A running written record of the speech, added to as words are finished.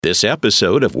This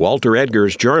episode of Walter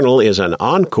Edgar's Journal is an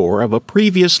encore of a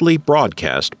previously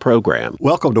broadcast program.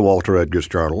 Welcome to Walter Edgar's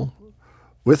Journal.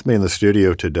 With me in the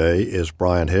studio today is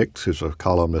Brian Hicks, who's a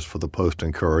columnist for the Post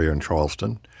and Courier in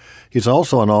Charleston. He's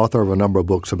also an author of a number of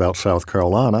books about South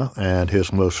Carolina, and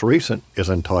his most recent is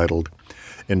entitled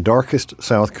In Darkest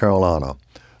South Carolina.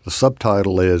 The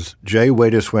subtitle is J.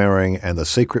 Waties Waring and the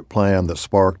Secret Plan That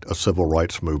Sparked a Civil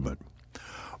Rights Movement.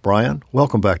 Brian,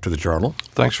 welcome back to the Journal.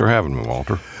 Thanks for having me,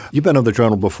 Walter. You've been on the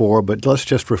Journal before, but let's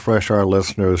just refresh our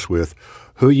listeners with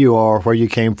who you are, where you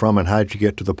came from, and how'd you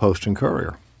get to the Post and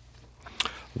Courier?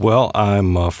 Well,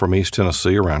 I'm from East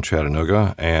Tennessee, around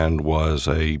Chattanooga, and was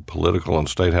a political and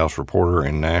state house reporter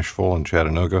in Nashville and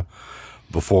Chattanooga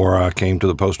before I came to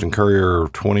the Post and Courier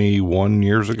 21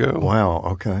 years ago. Wow,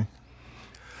 okay.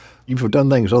 You've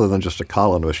done things other than just a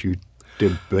columnist. You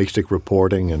did basic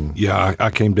reporting and... Yeah, I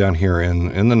came down here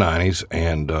in the 90s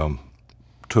and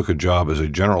took a job as a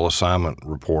general assignment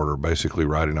reporter, basically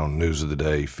writing on news of the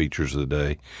day, features of the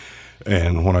day.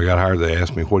 And when I got hired, they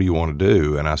asked me, what do you want to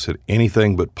do? And I said,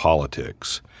 anything but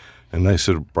politics. And they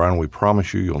said, Brian, we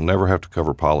promise you'll never have to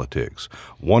cover politics.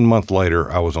 1 month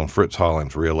later, I was on Fritz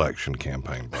Holling's reelection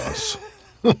campaign bus.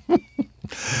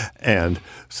 And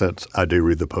since I do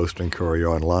read the Post and Courier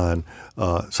online,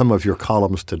 some of your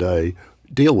columns today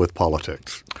deal with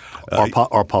politics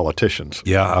or politicians.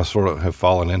 Yeah, I sort of have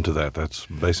fallen into that. That's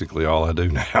basically all I do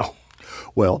now.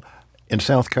 Well, in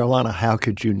South Carolina, how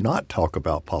could you not talk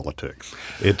about politics?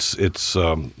 It's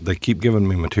they keep giving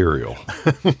me material.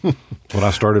 When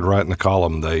I started writing the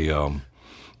column,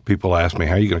 people asked me,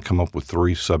 how are you going to come up with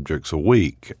 3 subjects a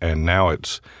week? And now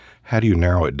it's, how do you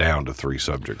narrow it down to 3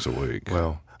 subjects a week?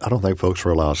 Well, I don't think folks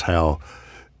realize how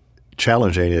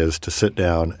challenging it is to sit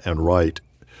down and write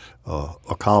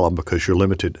a column because you're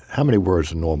limited. How many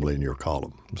words are normally in your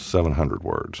column? 700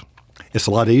 words. It's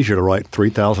a lot easier to write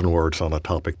 3,000 words on a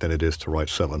topic than it is to write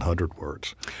 700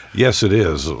 words. Yes, it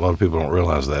is. A lot of people don't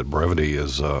realize that brevity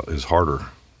is harder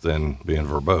than being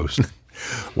verbose.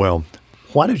 Well,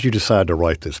 why did you decide to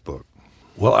write this book?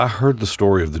 Well, I heard the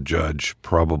story of the judge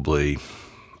probably,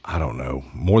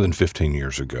 more than 15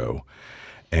 years ago,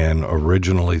 and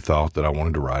originally thought that I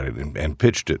wanted to write it and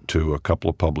pitched it to a couple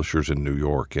of publishers in New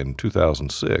York in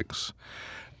 2006.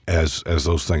 As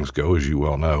those things go, as you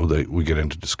well know, we get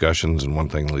into discussions and one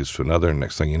thing leads to another, and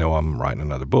next thing you know, I'm writing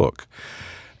another book.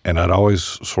 And I'd always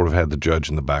sort of had the judge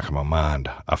in the back of my mind.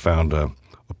 I found a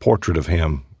portrait of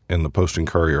him in the Post and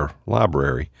Courier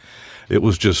library. It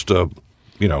was just, it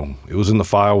was in the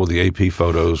file with the AP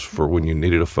photos for when you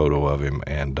needed a photo of him,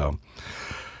 and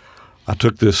I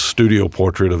took this studio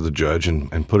portrait of the judge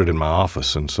and put it in my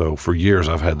office. And so for years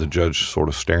I've had the judge sort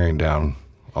of staring down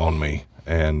on me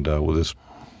and with this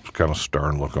kind of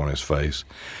stern look on his face.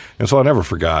 And so I never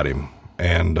forgot him.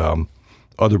 And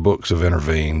other books have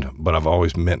intervened, but I've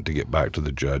always meant to get back to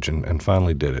the judge and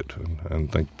finally did it and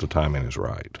think the timing is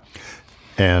right.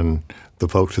 And the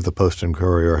folks at the Post and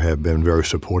Courier have been very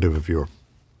supportive of your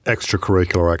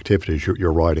extracurricular activities,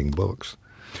 your writing books.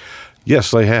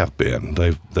 Yes, they have been.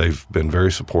 They've been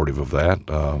very supportive of that.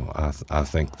 I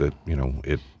think that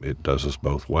it does us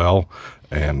both well,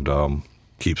 and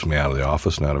keeps me out of the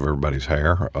office and out of everybody's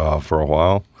hair for a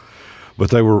while.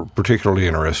 But they were particularly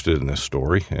interested in this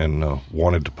story and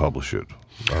wanted to publish it.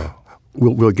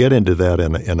 We'll get into that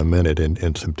in a minute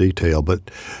in some detail,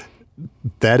 but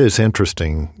that is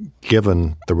interesting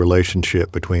given the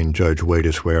relationship between Judge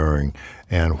Waties Waring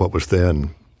and what was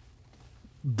then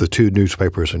the 2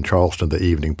 newspapers in Charleston, the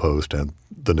Evening Post and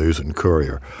the News and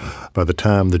Courier. By the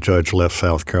time the judge left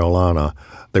South Carolina,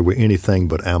 they were anything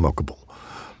but amicable.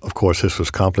 Of course, this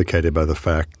was complicated by the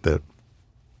fact that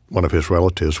one of his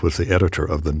relatives was the editor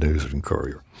of the News and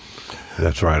Courier.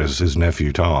 That's right, it's his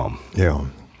nephew, Tom. Yeah.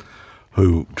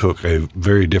 Who took a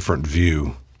very different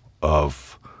view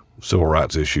of civil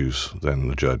rights issues than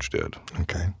the judge did.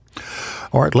 Okay.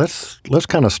 All right, let's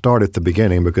kind of start at the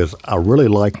beginning because I really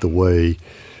like the way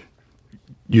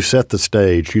you set the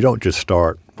stage. You don't just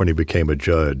start when he became a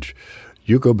judge.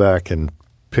 You go back and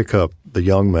pick up the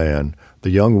young man,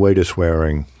 the young Waties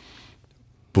Waring,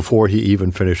 before he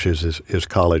even finishes his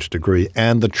college degree,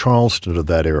 and the Charleston of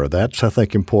that era. That's, I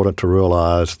think, important to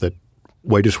realize that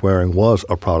Waties Waring was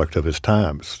a product of his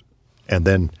times. And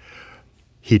then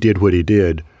he did what he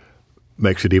did,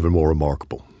 makes it even more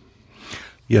remarkable.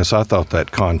 Yes, I thought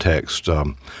that context,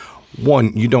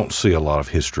 one, you don't see a lot of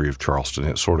history of Charleston.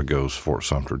 It sort of goes Fort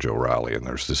Sumter, Joe Riley, and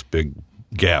there's this big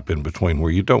gap in between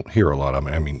where you don't hear a lot of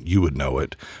it. I mean, you would know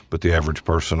it, but the average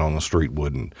person on the street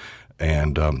wouldn't.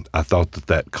 And I thought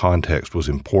that context was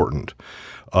important,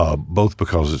 both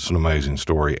because it's an amazing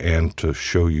story and to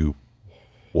show you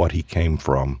what he came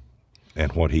from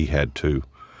and what he had to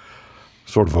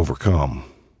sort of overcome.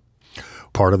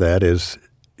 Part of that is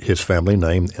his family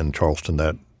name in Charleston.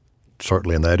 That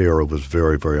certainly in that era was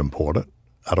very, very important.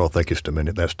 I don't think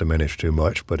that's diminished too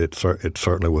much, but it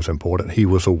certainly was important. He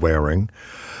was a Waring,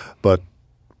 but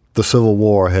the Civil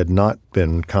War had not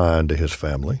been kind to his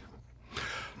family.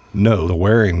 No, the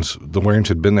Warings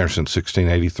had been there since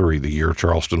 1683, the year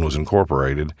Charleston was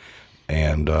incorporated,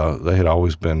 and they had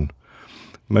always been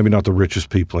maybe not the richest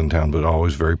people in town, but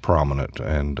always very prominent,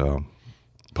 and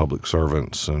public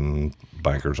servants and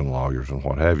bankers and lawyers and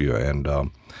what have you. And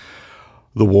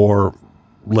the war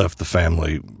left the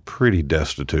family pretty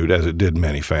destitute, as it did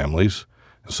many families.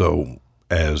 So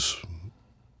as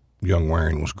young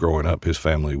Waring was growing up, his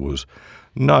family was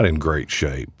not in great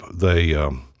shape. They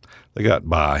got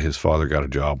by. His father got a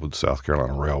job with the South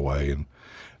Carolina Railway and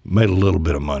made a little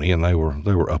bit of money, and they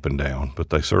were up and down,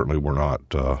 but they certainly were not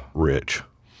rich.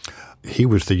 He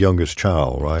was the youngest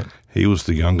child, right? He was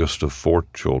the youngest of 4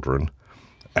 children.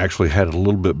 Actually had it a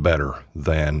little bit better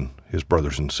than his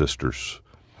brothers and sisters,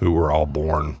 who were all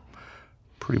born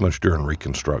pretty much during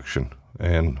Reconstruction.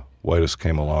 And Waties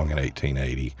came along in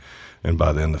 1880, and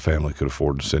by then the family could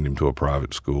afford to send him to a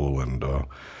private school, and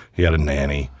he had a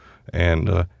nanny.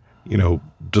 And,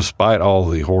 despite all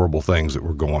the horrible things that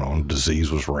were going on,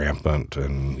 disease was rampant,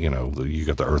 and, you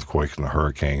got the earthquakes and the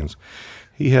hurricanes.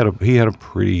 He had a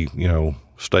pretty,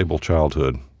 stable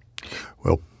childhood.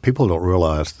 Well, people don't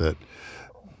realize that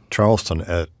Charleston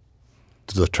at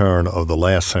the turn of the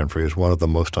last century is one of the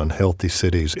most unhealthy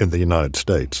cities in the United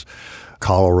States.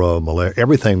 Cholera, malaria,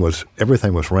 everything was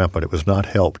rampant. It was not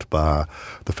helped by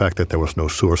the fact that there was no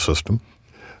sewer system.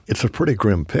 It's a pretty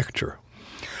grim picture.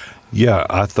 Yeah,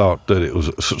 I thought that it was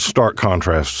a stark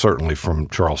contrast, certainly from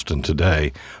Charleston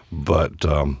today, but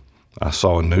I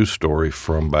saw a news story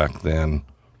from back then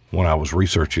when I was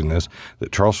researching this,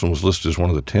 that Charleston was listed as one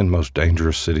of the 10 most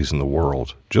dangerous cities in the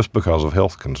world just because of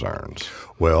health concerns.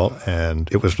 Well, and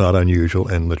it was not unusual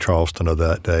in the Charleston of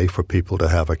that day for people to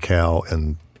have a cow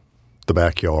in the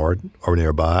backyard or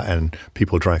nearby, and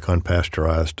people drank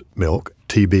unpasteurized milk.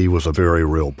 TB was a very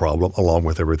real problem, along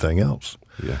with everything else.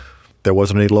 Yeah. There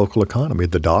wasn't any local economy.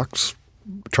 The docks,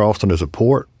 Charleston as a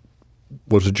port,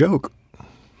 was a joke.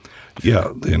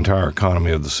 Yeah, the entire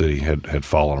economy of the city had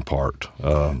fallen apart.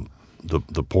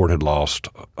 The port had lost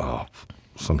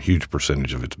some huge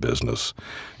percentage of its business,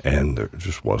 and there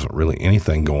just wasn't really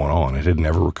anything going on. It had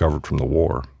never recovered from the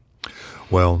war.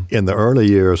 Well, in the early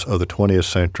years of the 20th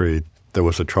century, there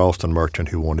was a Charleston merchant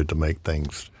who wanted to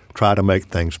try to make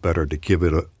things better, to give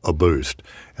it a boost,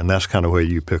 and that's kind of where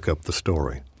you pick up the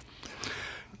story.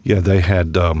 Yeah, they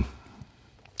had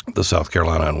the South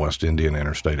Carolina and West Indian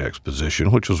Interstate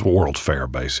Exposition, which was a World's Fair,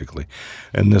 basically.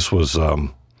 And this was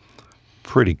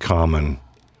pretty common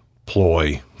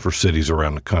ploy for cities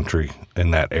around the country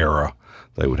in that era.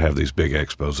 They would have these big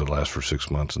expos that last for 6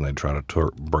 months, and they'd try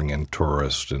to bring in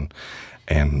tourists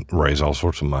and raise all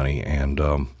sorts of money. And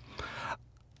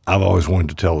I've always wanted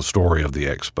to tell the story of the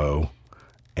expo,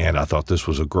 and I thought this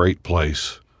was a great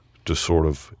place to sort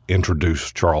of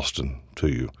introduce Charleston to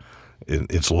you.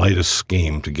 Its latest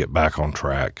scheme to get back on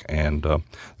track, and there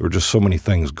were just so many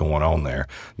things going on there,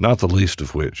 not the least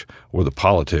of which were the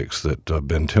politics that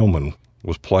Ben Tillman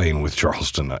was playing with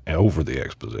Charleston over the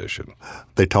exposition.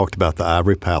 They talked about the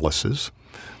ivory palaces,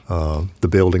 the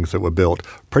buildings that were built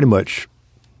pretty much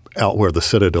out where the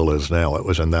Citadel is now. It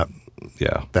was in that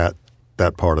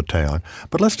part of town.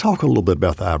 But let's talk a little bit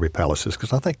about the ivory palaces,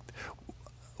 because I think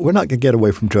we're not going to get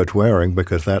away from Judge Waring,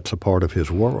 because that's a part of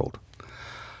his world.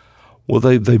 Well,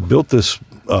 they built this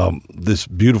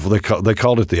beautiful. They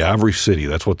called it the Ivory City.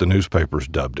 That's what the newspapers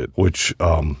dubbed it, which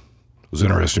was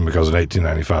interesting because in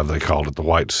 1895 they called it the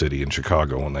White City in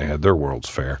Chicago when they had their World's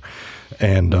Fair,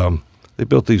 and they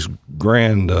built these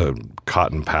grand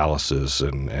cotton palaces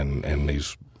and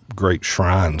these great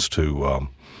shrines to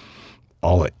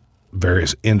all the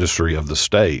various industry of the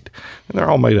state, and they're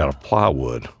all made out of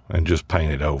plywood and just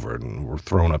painted over and were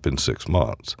thrown up in 6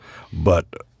 months, but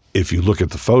if you look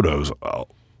at the photos,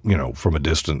 from a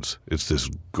distance, it's this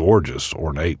gorgeous,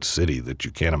 ornate city that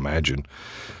you can't imagine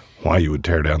why you would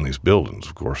tear down these buildings.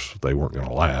 Of course, they weren't going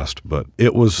to last, but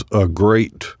it was a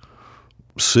great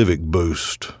civic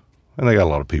boost, and they got a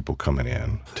lot of people coming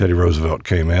in. Teddy Roosevelt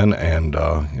came in, and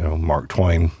Mark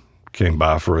Twain came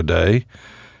by for a day.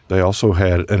 They also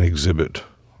had an exhibit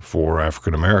for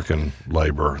African-American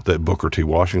labor that Booker T.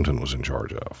 Washington was in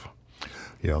charge of.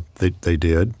 Yeah, they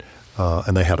did.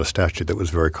 And they had a statue that was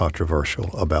very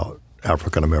controversial about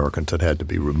African Americans that had to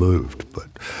be removed. But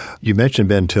you mentioned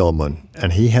Ben Tillman,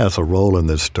 and he has a role in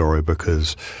this story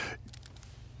because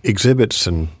exhibits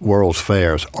and World's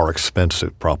Fairs are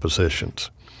expensive propositions.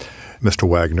 Mr.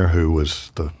 Wagner, who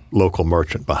was the local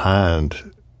merchant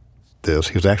behind this,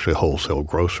 he was actually a wholesale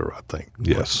grocer, I think.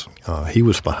 Yes. He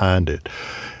was behind it.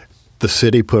 The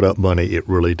city put up money it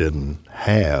really didn't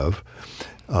have.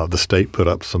 The state put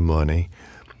up some money.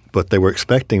 But they were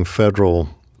expecting federal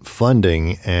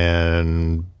funding,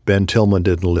 and Ben Tillman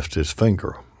didn't lift his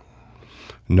finger.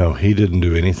 No, he didn't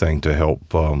do anything to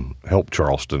help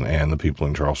Charleston, and the people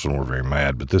in Charleston were very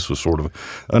mad. But this was sort of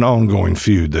an ongoing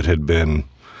feud that had been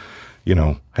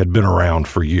around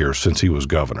for years since he was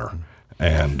governor,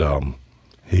 and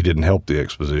he didn't help the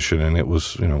exposition, and it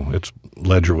was, its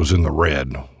ledger was in the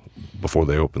red before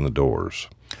they opened the doors.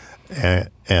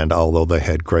 And although they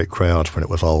had great crowds when it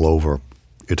was all over,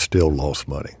 it still lost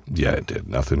money. Yeah, it did.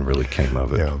 Nothing really came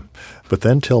of it. Yeah. But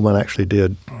then Tillman actually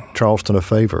did Charleston a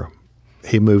favor.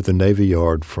 He moved the Navy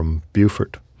Yard from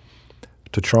Beaufort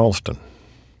to Charleston.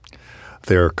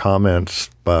 There are comments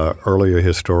by earlier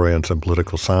historians and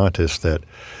political scientists that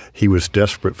he was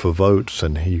desperate for votes,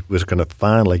 and he was going to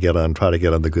finally try to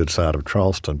get on the good side of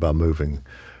Charleston by moving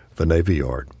the Navy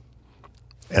Yard.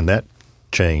 And that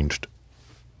changed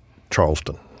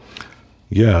Charleston.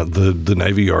 Yeah, the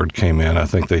Navy Yard came in. I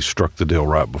think they struck the deal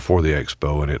right before the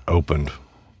expo, and it opened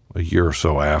a year or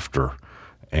so after,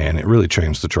 and it really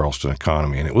changed the Charleston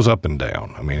economy, and it was up and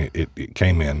down. I mean, it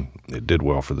came in, it did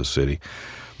well for the city,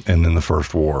 and then the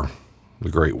First War, the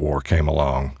Great War, came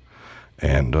along,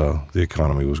 and the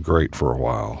economy was great for a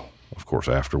while. Of course,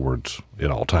 afterwards, it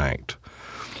all tanked.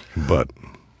 But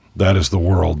that is the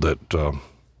world that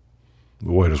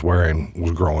Waties Waring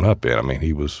was growing up in. I mean,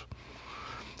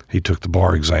 he took the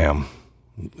bar exam,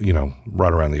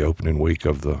 right around the opening week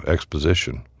of the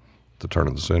exposition at the turn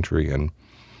of the century, and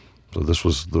so this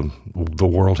was the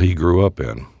world he grew up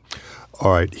in.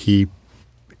 All right, he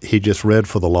just read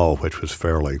for the law, which was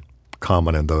fairly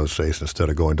common in those days, instead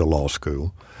of going to law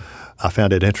school. I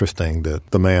found it interesting that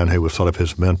the man who was sort of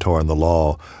his mentor in the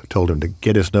law told him to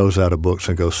get his nose out of books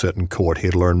and go sit in court.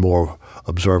 He'd learn more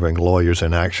observing lawyers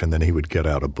in action than he would get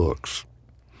out of books.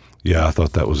 Yeah, I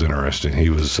thought that was interesting.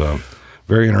 He was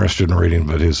very interested in reading,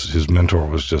 but his mentor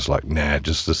was just like, nah,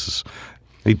 this is.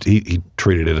 He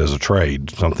treated it as a trade,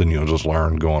 something you'll just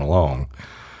learn going along.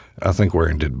 I think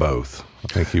Waring did both. I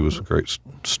think he was a great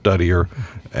studier,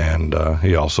 and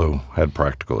he also had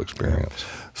practical experience.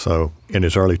 So in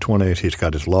his early 20s, he's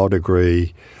got his law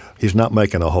degree. He's not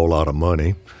making a whole lot of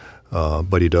money,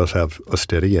 but he does have a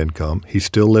steady income. He's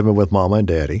still living with Mama and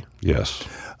Daddy. Yes.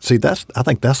 See, I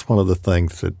think that's one of the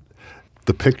things that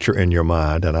the picture in your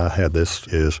mind, and I had this,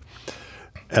 is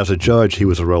as a judge, he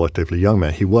was a relatively young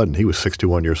man. He wasn't. He was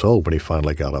 61 years old when he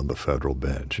finally got on the federal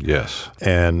bench. Yes.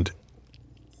 And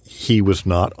he was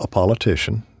not a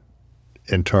politician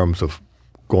in terms of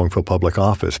going for public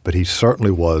office, but he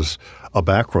certainly was a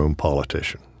backroom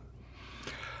politician.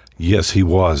 Yes, he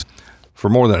was. For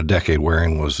more than a decade,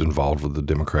 Waring was involved with the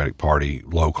Democratic Party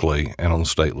locally and on the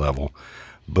state level.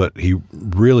 But he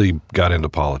really got into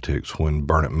politics when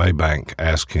Burnett Maybank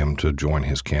asked him to join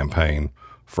his campaign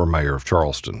for mayor of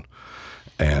Charleston.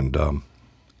 And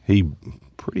he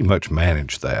pretty much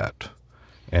managed that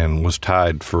and was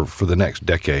tied for the next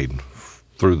decade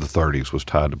through the 30s, was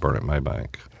tied to Burnett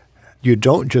Maybank. You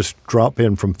don't just drop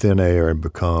in from thin air and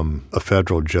become a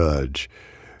federal judge.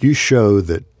 You show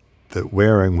that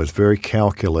Waring was very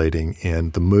calculating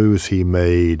in the moves he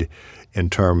made in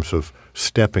terms of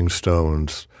stepping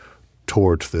stones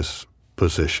towards this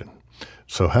position.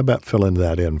 So how about filling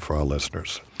that in for our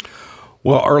listeners?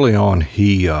 Well, early on,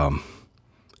 he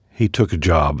took a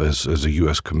job as a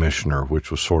U.S. commissioner, which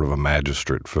was sort of a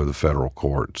magistrate for the federal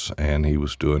courts, and he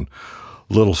was doing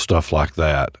little stuff like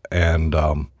that. And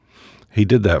he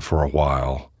did that for a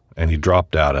while, and he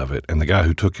dropped out of it. And the guy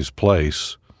who took his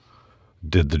place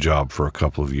did the job for a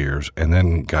couple of years and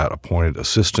then got appointed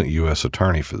assistant U.S.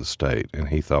 attorney for the state. And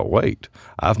he thought, wait,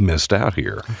 I've missed out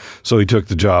here. So he took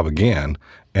the job again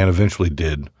and eventually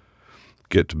did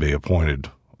get to be appointed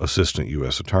assistant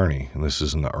U.S. attorney. And this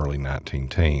is in the early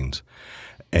 19-teens.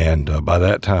 And by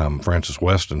that time, Francis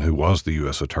Weston, who was the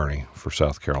U.S. attorney for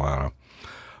South Carolina,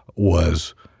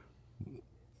 was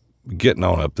getting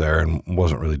on up there and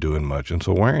wasn't really doing much. And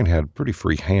so Waring had a pretty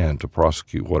free hand to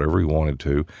prosecute whatever he wanted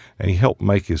to, and he helped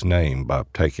make his name by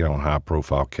taking on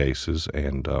high-profile cases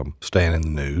and staying in the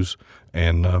news.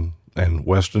 And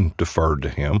Weston deferred to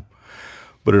him.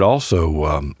 But it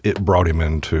also it brought him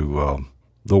into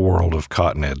the world of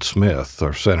Cotton Ed Smith,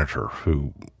 our senator,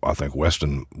 who I think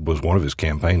Weston was one of his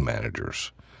campaign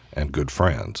managers and good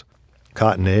friends.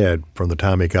 Cotton Ed, from the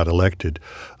time he got elected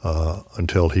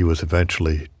until he was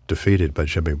eventually defeated by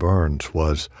Jimmy Burns,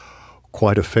 was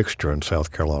quite a fixture in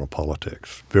South Carolina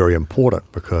politics. Very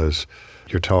important because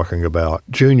you're talking about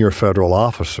junior federal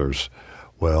officers.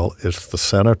 Well, it's the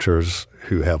senators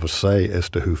who have a say as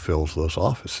to who fills those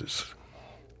offices.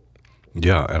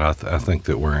 Yeah, and I think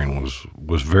that Waring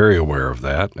was very aware of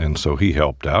that, and so he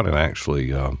helped out. And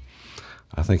actually,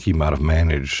 I think he might have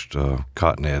managed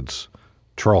Cotton Ed's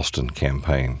Charleston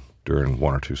campaign during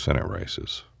one or two Senate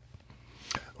races.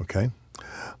 Okay.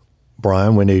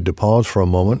 Brian, we need to pause for a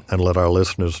moment and let our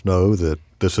listeners know that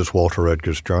this is Walter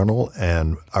Edgar's Journal,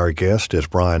 and our guest is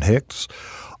Brian Hicks,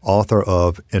 author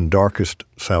of In Darkest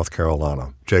South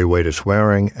Carolina, J. Waties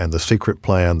Waring and the Secret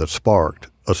Plan That Sparked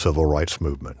a Civil Rights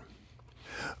Movement.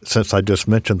 Since I just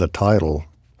mentioned the title,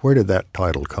 where did that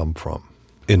title come from?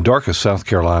 In Darkest South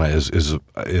Carolina is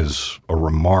a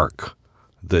remark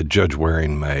that Judge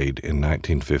Waring made in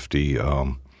 1950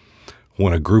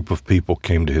 when a group of people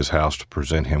came to his house to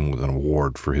present him with an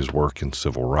award for his work in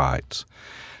civil rights.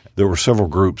 There were several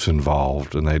groups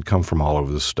involved, and they'd come from all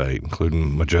over the state,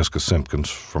 including Majeska Simpkins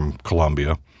from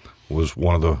Columbia was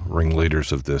one of the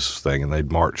ringleaders of this thing, and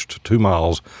they'd marched 2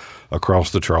 miles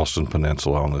across the Charleston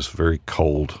Peninsula on this very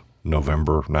cold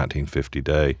November 1950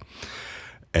 day.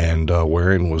 And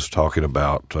Waring was talking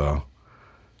about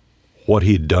what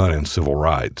he'd done in civil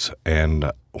rights.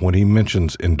 And when he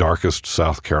mentions In Darkest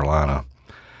South Carolina,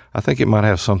 I think it might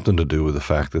have something to do with the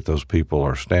fact that those people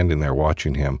are standing there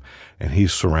watching him, and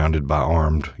he's surrounded by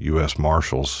armed U.S.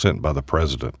 Marshals sent by the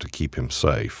president to keep him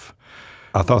safe.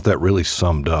 I thought that really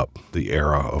summed up the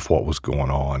era of what was going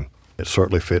on. It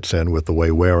certainly fits in with the way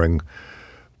Waring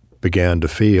began to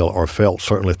feel, or felt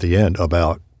certainly at the end,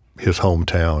 about his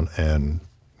hometown and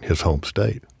his home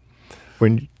state.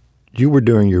 When you were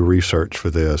doing your research for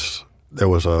this, there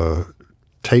was a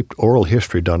taped oral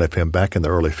history done of him back in the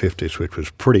early 50s, which was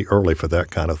pretty early for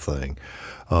that kind of thing.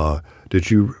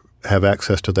 Did you have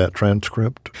access to that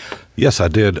transcript? Yes, I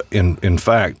did. In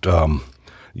fact,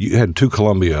 you had 2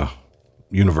 Columbia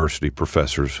University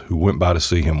professors who went by to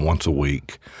see him once a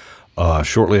week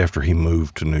shortly after he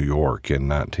moved to New York in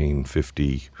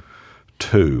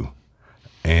 1952.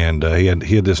 And he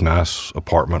had this nice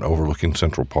apartment overlooking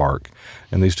Central Park,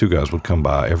 and these 2 guys would come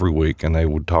by every week, and they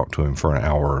would talk to him for an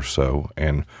hour or so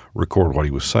and record what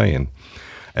he was saying.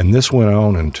 And this went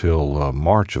on until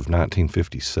March of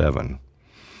 1957,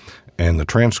 and the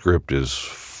transcript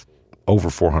is over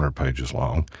 400 pages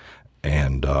long,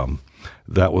 and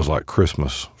that was like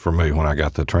Christmas for me when I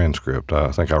got the transcript.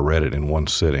 I think I read it in one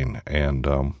sitting, and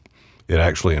it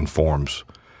actually informs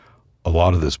a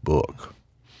lot of this book,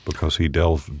 because he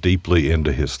delved deeply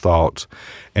into his thoughts.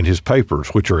 And his papers,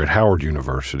 which are at Howard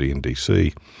University in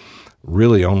D.C.,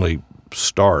 really only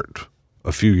start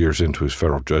a few years into his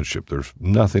federal judgeship. There's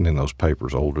nothing in those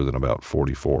papers older than about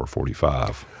 44 or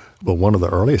 45. Well, one of the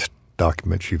earliest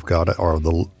documents you've got are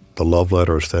the love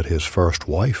letters that his first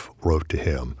wife wrote to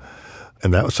him.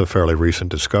 And that was a fairly recent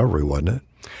discovery, wasn't it?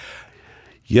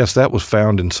 Yes, that was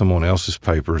found in someone else's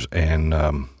papers and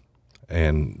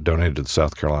donated to the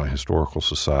South Carolina Historical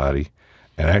Society.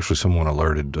 And actually someone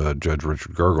alerted Judge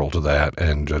Richard Gergel to that,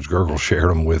 and Judge Gergel shared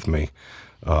them with me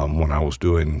when I was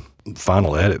doing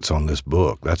final edits on this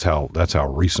book. That's how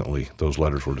recently those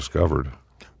letters were discovered.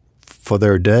 For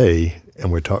their day, and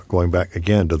we're going back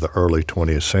again to the early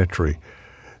 20th century,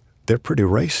 they're pretty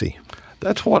racy.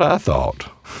 That's what I thought.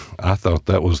 I thought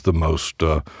that was the most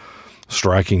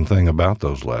striking thing about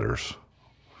those letters.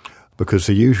 Because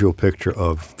the usual picture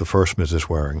of the first Mrs.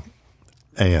 Waring,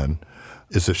 Anne,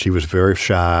 is that she was very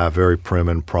shy, very prim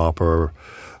and proper.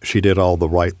 She did all the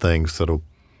right things that a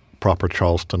proper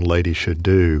Charleston lady should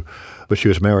do, but she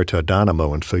was married to a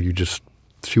dynamo, and so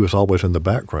she was always in the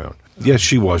background. Yes,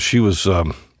 she was.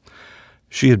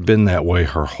 She had been that way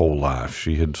her whole life.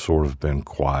 She had sort of been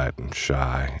quiet and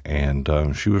shy, and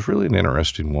she was really an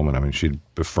interesting woman. I mean, she'd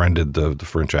befriended the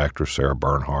French actress Sarah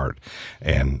Bernhardt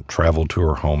and traveled to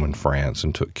her home in France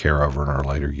and took care of her in her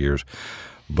later years.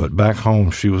 But back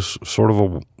home, she was sort of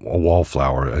a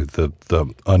wallflower.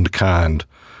 The unkind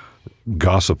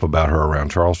gossip about her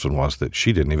around Charleston was that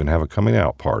she didn't even have a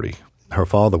coming-out party. Her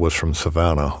father was from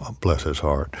Savannah, bless his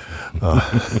heart,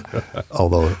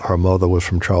 although her mother was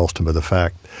from Charleston. But the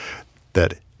fact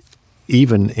that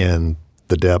even in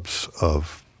the depths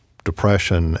of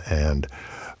depression and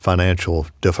financial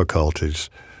difficulties,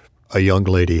 a young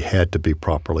lady had to be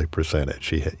properly presented.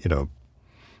 She had,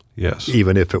 yes,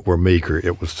 even if it were meager,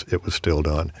 it was still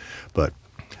done. But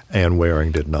Anne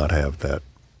Waring did not have that.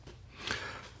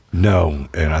 No,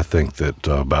 and I think that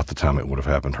about the time it would have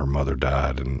happened, her mother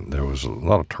died, and there was a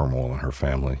lot of turmoil in her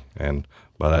family. And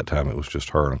by that time, it was just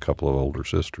her and a couple of older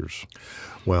sisters.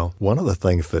 Well, one of the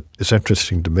things that is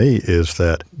interesting to me is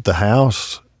that the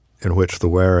house in which the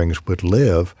Warings would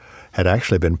live had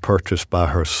actually been purchased by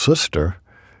her sister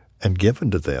and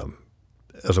given to them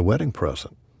as a wedding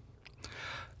present.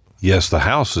 Yes, the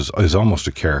house is almost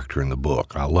a character in the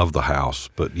book. I love the house.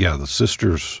 But, yeah, the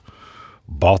sisters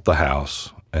bought the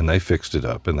house, and they fixed it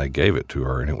up, and they gave it to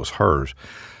her, and it was hers,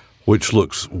 which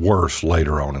looks worse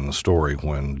later on in the story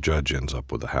when the judge ends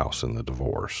up with the house in the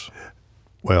divorce.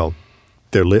 Well,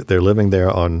 they're living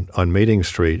there on Meeting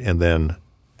Street, and then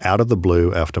out of the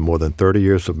blue, after more than 30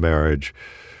 years of marriage,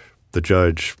 the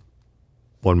judge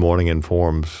one morning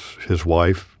informs his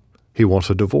wife he wants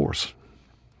a divorce.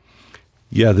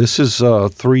 Yeah, this is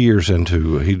 3 years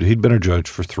into, he'd been a judge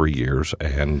for 3 years,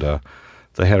 and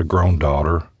they had a grown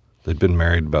daughter. They'd been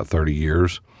married about 30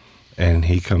 years, and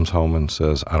he comes home and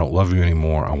says, I don't love you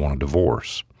anymore, I want a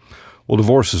divorce. Well,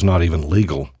 divorce is not even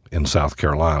legal in South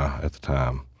Carolina at the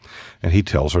time, and he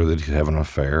tells her that he's having an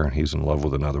affair and he's in love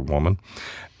with another woman,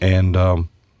 and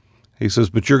he says,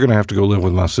 but you're going to have to go live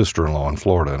with my sister-in-law in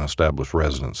Florida and establish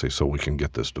residency so we can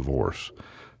get this divorce.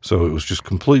 So it was just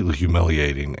completely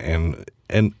humiliating and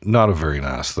not a very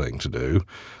nice thing to do.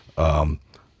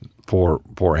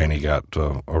 Poor Annie got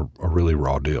a really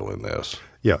raw deal in this.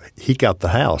 Yeah, he got the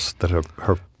house that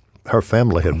her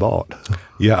family had bought.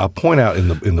 Yeah, I point out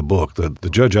in the book that the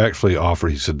judge actually offered.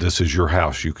 He said, "This is your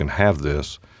house. You can have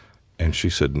this." And she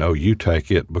said, "No, you take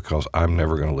it because I'm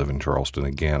never going to live in Charleston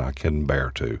again. I couldn't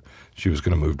bear to." She was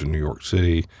going to move to New York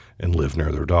City and live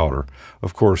near their daughter.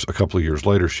 Of course, a couple of years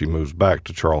later, she moves back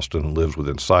to Charleston and lives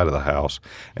within sight of the house,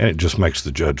 and it just makes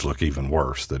the judge look even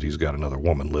worse that he's got another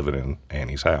woman living in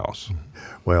Annie's house.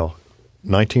 Well,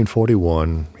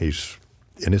 1941, he's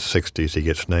in his 60s. He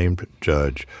gets named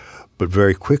judge, but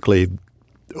very quickly,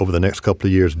 over the next couple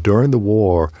of years, during the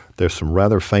war, there's some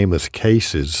rather famous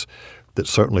cases that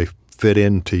certainly fit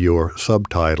into your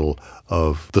subtitle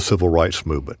of the civil rights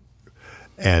movement.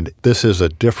 And this is a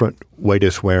different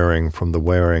Waties Waring from the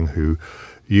Waring who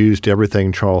used everything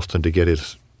in Charleston to get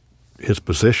his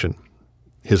position,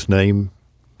 his name,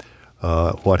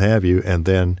 what have you, and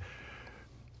then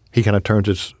he kind of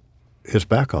turns his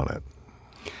back on it.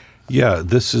 Yeah,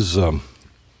 this is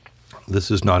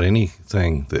not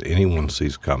anything that anyone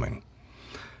sees coming.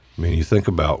 I mean, you think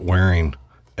about Waring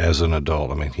as an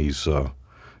adult. I mean, he's a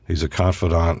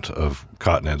confidant of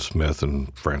Cotton Ed Smith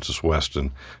and Francis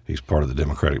Weston. He's part of the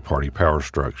Democratic Party power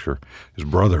structure. His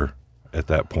brother, at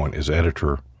that point, is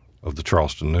editor of the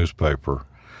Charleston newspaper.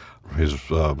 His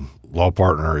law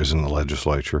partner is in the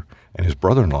legislature, and his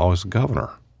brother-in-law is the governor.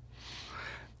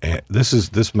 And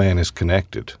this man is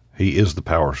connected. He is the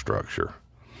power structure.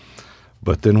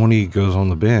 But then when he goes on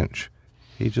the bench,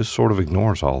 he just sort of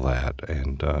ignores all that,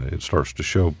 and it starts to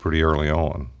show pretty early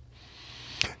on.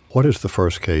 What is the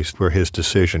first case where his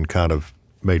decision kind of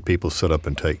made people sit up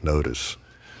and take notice?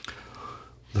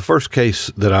 The first case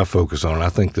that I focus on, and I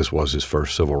think this was his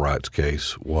first civil rights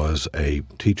case, was a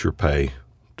teacher pay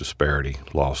disparity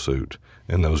lawsuit.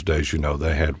 In those days,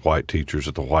 they had white teachers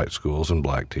at the white schools and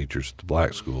black teachers at the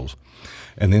black schools.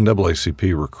 And the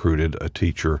NAACP recruited a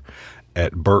teacher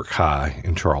at Burke High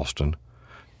in Charleston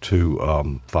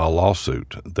to file a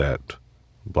lawsuit that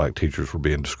black teachers were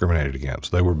being discriminated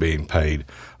against. They were being paid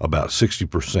about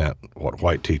 60% what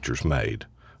white teachers made,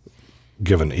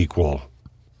 given equal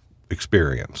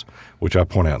experience, which I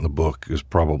point out in the book is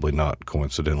probably not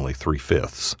coincidentally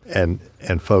 3/5.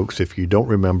 And folks, if you don't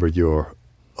remember your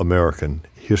American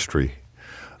history,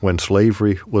 when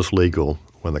slavery was legal,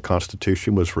 when the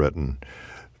Constitution was written,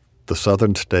 the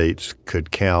southern states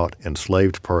could count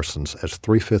enslaved persons as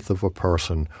 3/5 of a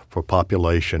person for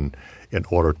population in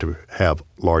order to have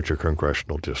larger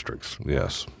congressional districts.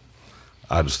 Yes.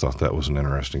 I just thought that was an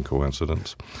interesting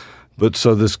coincidence. But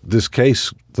so this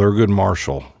case, Thurgood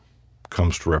Marshall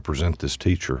comes to represent this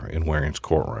teacher in Waring's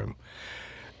courtroom.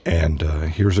 And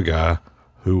here's a guy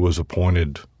who was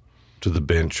appointed to the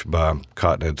bench by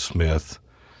Cotton Ed Smith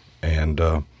and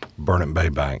Burnett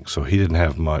Baybank. So he didn't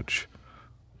have much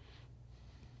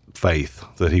faith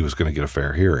that he was going to get a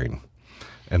fair hearing.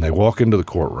 And they walk into the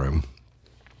courtroom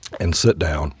and sit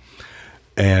down.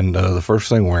 And the first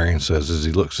thing Waring says is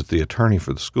he looks at the attorney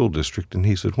for the school district, and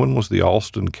he said, "When was the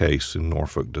Alston case in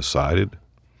Norfolk decided?"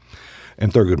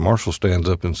 And Thurgood Marshall stands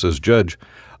up and says, "Judge,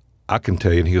 I can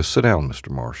tell you." And he goes, "Sit down, Mr.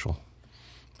 Marshall."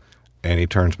 And he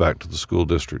turns back to the school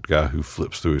district guy who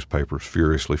flips through his papers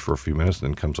furiously for a few minutes,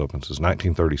 then comes up and says,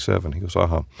 1937. He goes,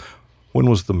 "Uh-huh. When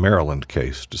was the Maryland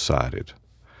case decided?"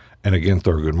 And again,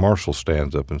 Thurgood Marshall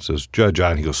stands up and says, Judge,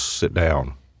 and he goes, sit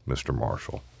down, Mr.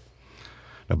 Marshall.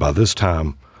 Now, by this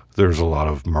time, there's a lot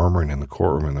of murmuring in the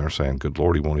courtroom, and they're saying, good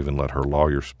Lord, he won't even let her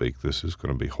lawyer speak. This is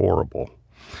going to be horrible.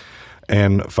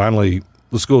 And finally,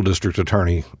 the school district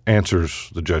attorney answers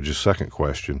the judge's second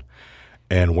question,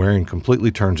 and Waring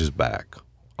completely turns his back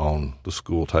on the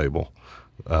school table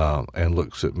and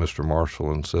looks at Mr.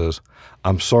 Marshall and says,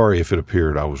 I'm sorry if it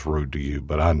appeared I was rude to you,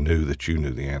 but I knew that you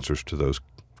knew the answers to those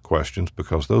questions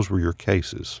because those were your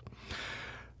cases.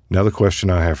 Now the question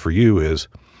I have for you is,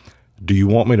 do you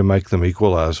want me to make them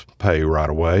equalize pay right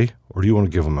away, or do you want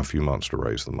to give them a few months to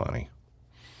raise the money?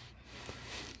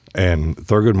 And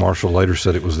Thurgood Marshall later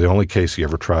said it was the only case he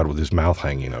ever tried with his mouth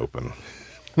hanging open.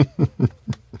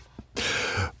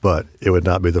 But it would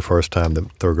not be the first time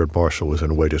that Thurgood Marshall was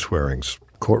in Waties Waring's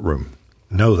courtroom.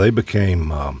 No, they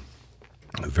became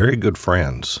very good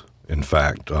friends, in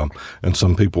fact. And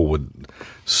some people would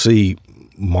see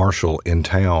Marshall in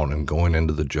town and going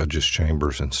into the judge's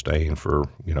chambers and staying for,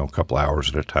 a couple hours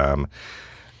at a time.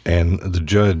 And the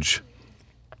judge,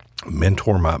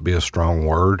 mentor might be a strong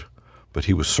word, but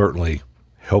he was certainly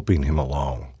helping him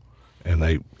along. And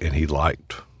he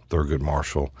liked Thurgood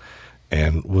Marshall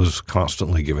and was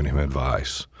constantly giving him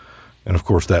advice. And, of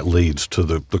course, that leads to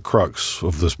the crux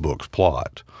of this book's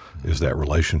plot, is that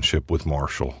relationship with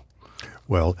Marshall.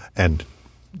 Well, and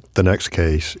the next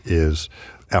case is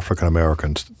African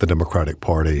Americans, the Democratic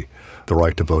Party, the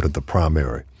right to vote at the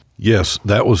primary. Yes,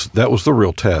 that was the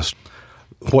real test.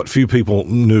 What few people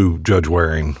knew Judge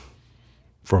Waring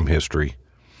from history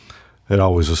had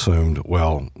always assumed,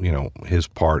 his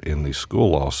part in the school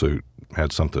lawsuit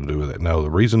had something to do with it. No,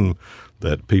 the reason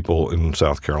that people in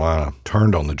South Carolina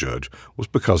turned on the judge was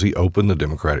because he opened the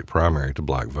Democratic primary to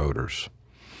black voters.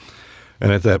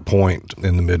 And at that point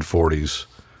in the mid-'40s,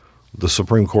 the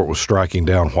Supreme Court was striking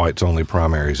down whites-only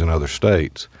primaries in other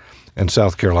states, and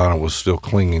South Carolina was still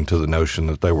clinging to the notion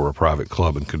that they were a private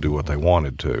club and could do what they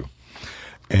wanted to.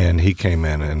 And he came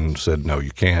in and said, no,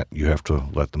 you can't. You have to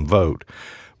let them vote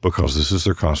because this is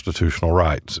their constitutional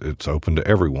rights. It's open to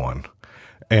everyone.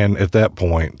 And at that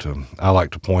point, I like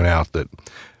to point out that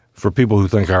for people who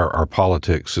think our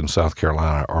politics in South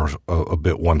Carolina are a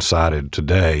bit one-sided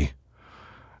today,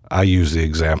 I use the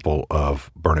example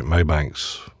of Burnett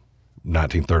Maybank's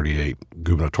 1938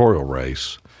 gubernatorial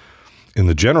race. In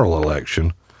the general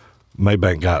election,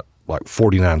 Maybank got like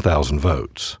 49,000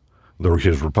 votes.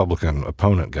 His Republican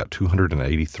opponent got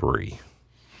 283.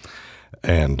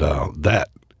 And that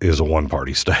is a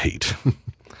one-party state.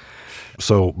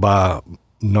 So by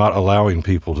not allowing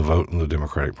people to vote in the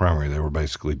Democratic primary, they were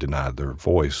basically denied their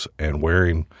voice. And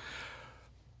Waring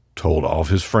told all of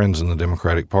his friends in the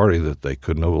Democratic Party that they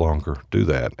could no longer do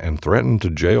that and threatened to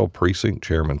jail precinct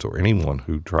chairmen or anyone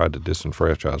who tried to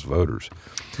disenfranchise voters.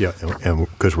 Yeah, and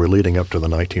because we're leading up to the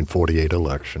 1948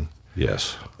 election.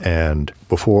 Yes. And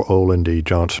before Olin D.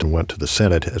 Johnson went to the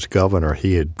Senate as governor,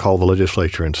 he had called the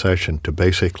legislature in session to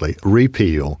basically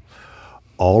repeal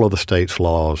all of the state's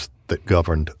laws that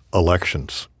governed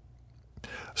elections.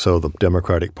 So the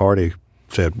Democratic Party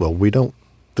said, well,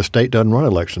 the state doesn't run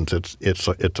elections. It's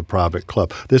a private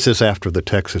club. This is after the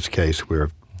Texas case where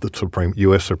the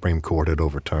U.S. Supreme Court had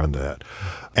overturned that.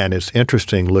 And it's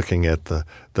interesting looking at the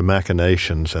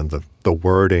machinations and the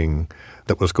wording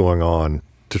that was going on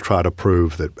to try to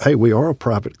prove that, hey, we are a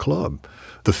private club.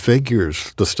 The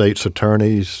figures, the state's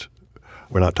attorneys,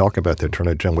 we're not talking about the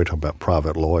attorney general, we're talking about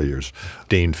private lawyers.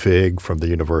 Dean Figg from the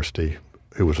university,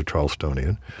 who was a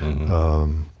Charlestonian,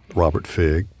 Robert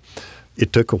Figg.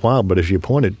 It took a while, but as you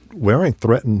pointed, Waring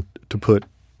threatened to put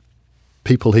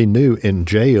people he knew in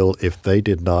jail if they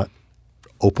did not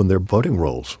open their voting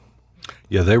rolls.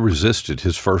 Yeah, they resisted.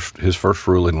 His first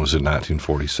ruling was in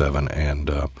 1947,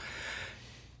 and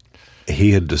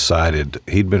he had decided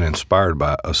he'd been inspired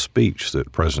by a speech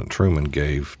that President Truman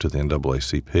gave to the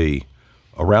NAACP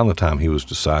around the time he was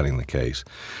deciding the case.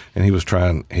 And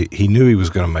he knew he was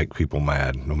going to make people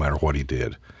mad no matter what he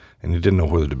did. And he didn't know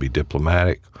whether to be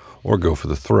diplomatic or go for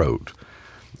the throat.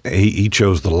 He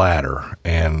chose the latter.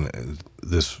 And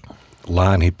this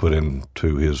line he put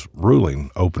into his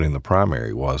ruling opening the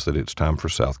primary was that it's time for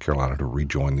South Carolina to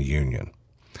rejoin the Union.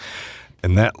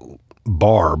 And that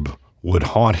barb would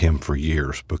haunt him for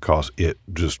years because it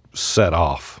just set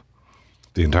off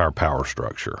the entire power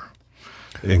structure,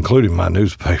 including my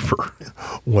newspaper.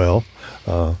 Well,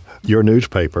 your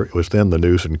newspaper, it was then the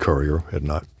News and Courier, had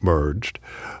not merged.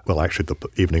 Well, actually, the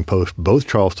Evening Post, both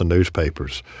Charleston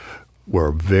newspapers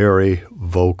were very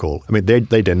vocal. I mean,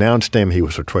 they denounced him. He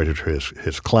was a traitor to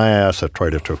his class, a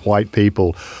traitor to white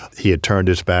people. He had turned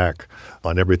his back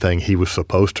on everything he was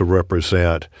supposed to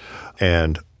represent.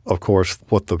 And of course,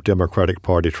 what the Democratic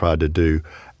Party tried to do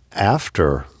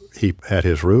after he had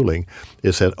his ruling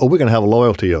is said, we're going to have a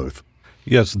loyalty oath.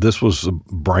 Yes, this was a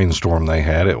brainstorm they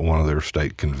had at one of their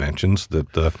state conventions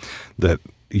that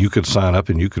you could sign up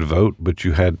and you could vote, but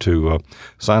you had to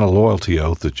sign a loyalty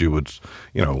oath that you would,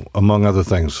 among other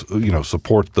things,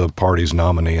 support the party's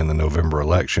nominee in the November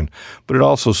election. But it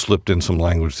also slipped in some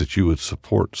language that you would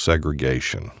support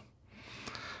segregation.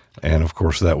 And, of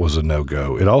course, that was a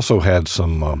no-go. It also had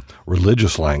some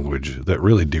religious language that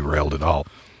really derailed it all.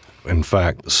 In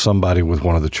fact, somebody with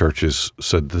one of the churches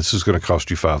said this is going to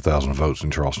cost you 5,000 votes in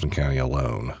Charleston County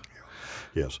alone.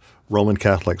 Yes. Roman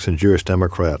Catholics and Jewish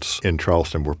Democrats in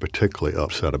Charleston were particularly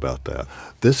upset about that.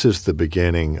 This is the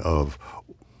beginning of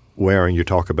Waring. You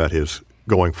talk about his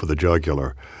going for the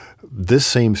jugular. This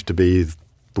seems to be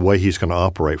the way he's going to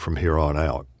operate from here on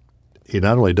out. He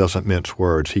not only doesn't mince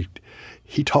words,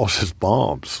 he tosses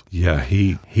bombs. Yeah,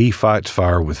 he fights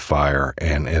fire with fire,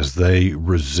 and as they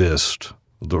resist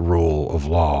the rule of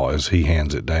law as he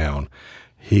hands it down,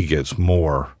 he gets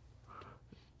more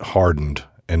hardened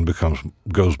and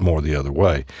goes more the other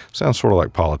way. Sounds sort of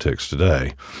like politics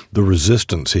today. The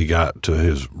resistance he got to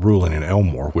his ruling in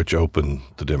Elmore, which opened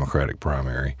the Democratic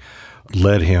primary,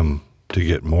 led him to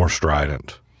get more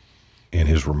strident in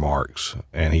his remarks,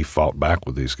 and he fought back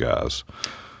with these guys.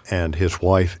 And his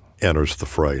wife enters the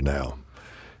fray now,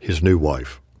 his new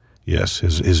wife. Yes,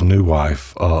 his new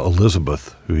wife,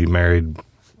 Elizabeth, who he married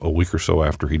a week or so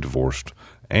after he divorced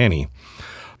Annie.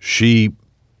 She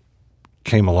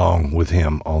came along with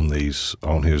him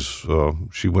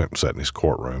she went and sat in his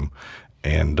courtroom,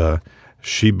 and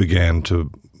she began to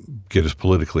get as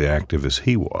politically active as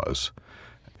he was.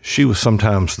 She was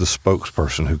sometimes the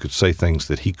spokesperson who could say things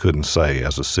that he couldn't say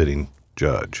as a sitting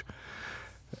judge.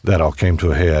 That all came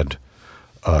to a head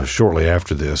shortly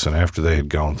after this, and after they had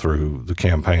gone through the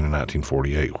campaign in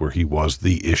 1948, where he was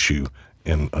the issue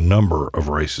in a number of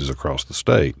races across the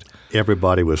state.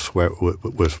 Everybody was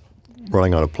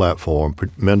running on a platform,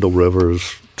 Mendel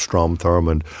Rivers, Strom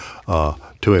Thurmond,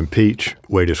 to impeach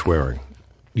Waties Waring.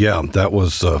 Yeah, that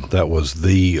was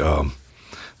the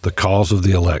cause of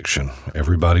the election.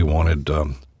 Everybody wanted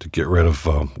to get rid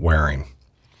of Waring.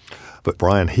 But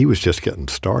Brian, he was just getting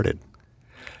started.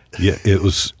 Yeah,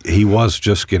 he was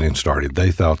just getting started. They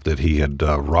thought that he had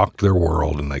rocked their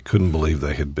world, and they couldn't believe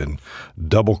they had been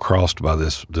double-crossed by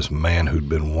this man who'd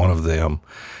been one of them.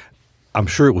 I'm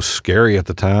sure it was scary at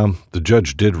the time. The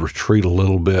judge did retreat a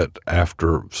little bit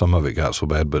after some of it got so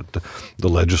bad, but the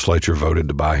legislature voted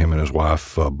to buy him and his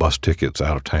wife bus tickets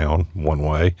out of town one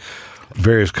way.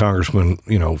 Various congressmen,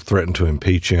 threatened to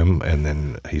impeach him, and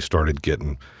then he started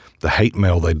getting the hate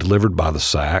mail they delivered by the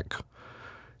sack.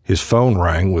 His phone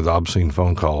rang with obscene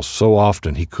phone calls so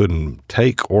often he couldn't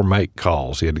take or make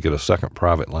calls. He had to get a second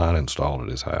private line installed at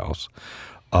his house.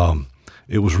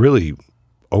 It was really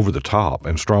over the top,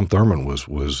 and Strom Thurmond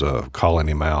was calling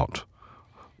him out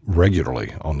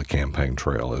regularly on the campaign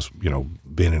trail as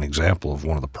being an example of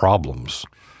one of the problems.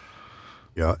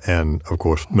 Yeah, and of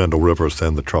course Mendel Rivers,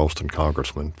 then the Charleston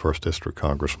congressman, 1st District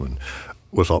congressman,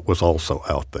 was also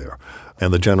out there.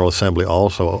 And the General Assembly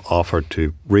also offered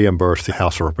to reimburse the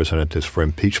House of Representatives for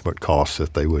impeachment costs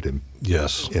if they would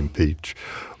impeach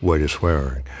Waties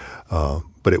Waring.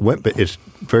 But it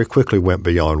very quickly went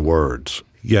beyond words.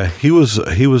 Yeah, he was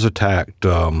attacked.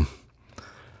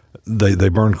 They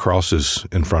burned crosses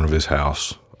in front of his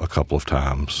house a couple of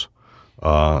times.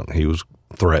 He was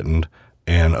threatened,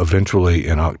 and eventually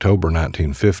in October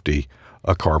 1950,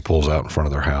 a car pulls out in front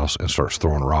of their house and starts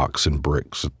throwing rocks and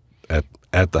bricks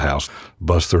at the house,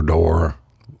 bust their door,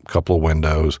 a couple of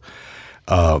windows.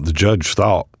 The judge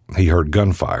thought he heard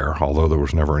gunfire, although there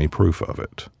was never any proof of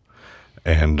it.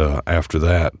 And after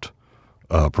that,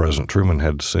 President Truman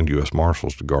had to send U.S.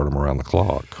 Marshals to guard him around the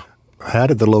clock. How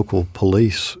did the local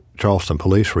police, Charleston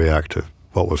police, react to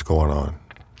what was going on?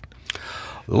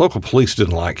 The local police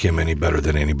didn't like him any better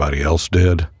than anybody else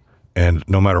did. And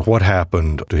no matter what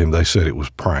happened to him, they said it was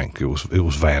prank. It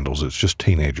was vandals. It's just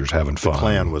teenagers having fun. The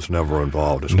Klan was never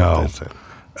involved, is what they said.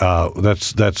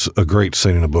 That's a great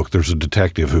scene in the book. There's a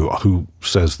detective who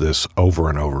says this over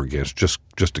and over again. It's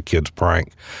just a kid's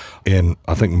prank. In,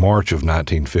 I think, March of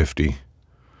 1950,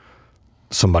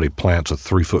 somebody plants a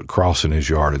 3-foot cross in his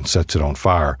yard and sets it on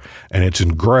fire, and it's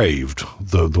engraved.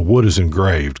 The wood is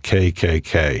engraved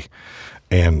KKK.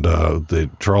 And the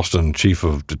Charleston chief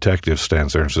of detectives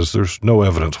stands there and says, there's no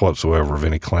evidence whatsoever of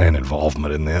any Klan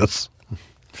involvement in this.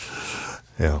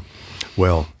 Yeah.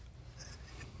 Well,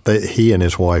 he and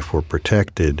his wife were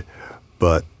protected,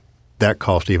 but that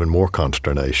caused even more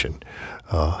consternation.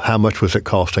 How much was it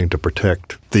costing to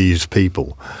protect these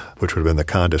people, which would have been the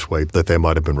kindest way that they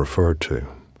might have been referred to?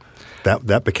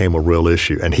 That became a real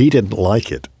issue, and he didn't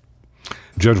like it.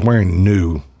 Judge Waring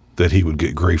knew that he would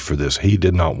get grief for this. He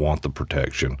did not want the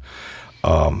protection.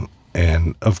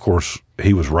 And, of course,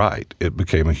 he was right. It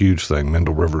became a huge thing.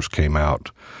 Mendel Rivers came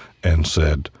out and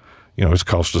said, it's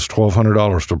cost us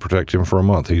 $1,200 to protect him for a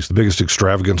month. He's the biggest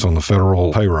extravagance on the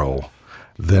federal payroll.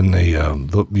 Then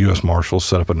the U.S. Marshals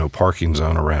set up a no parking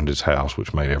zone around his house,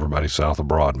 which made everybody south of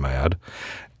Broad mad.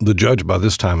 The judge by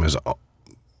this time is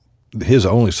his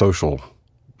only social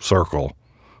circle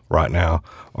right now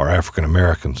are African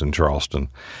Americans in Charleston.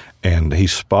 And he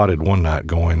spotted one night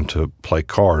going to play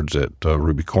cards at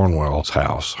Ruby Cornwell's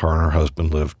house. Her and her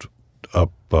husband lived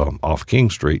up off King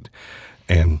Street.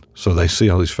 And so they see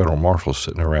all these federal marshals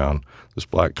sitting around this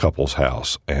black couple's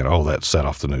house, and that set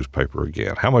off the newspaper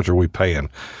again. How much are we paying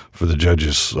for the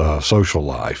judge's social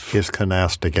life? His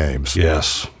canasta games.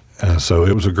 Yes. So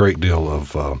it was a great deal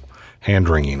of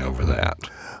hand-wringing over that.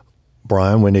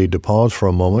 Brian, we need to pause for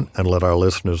a moment and let our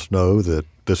listeners know that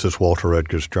this is Walter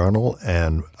Edgar's Journal,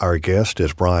 and our guest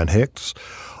is Brian Hicks,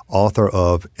 author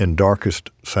of In Darkest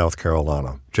South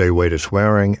Carolina, J. Waties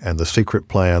Waring and the Secret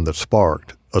Plan That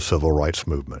Sparked a Civil Rights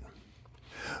Movement.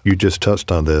 You just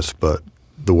touched on this, but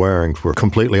the Warings were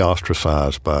completely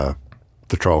ostracized by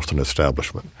the Charleston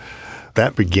establishment.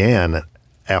 That began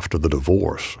after the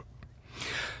divorce.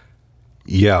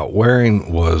 Yeah,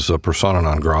 Waring was a persona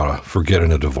non grata for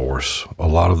getting a divorce. A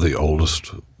lot of the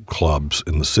oldest clubs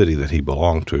in the city that he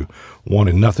belonged to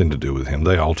wanted nothing to do with him.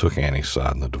 They all took Annie's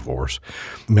side in the divorce.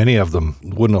 Many of them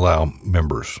wouldn't allow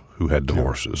members who had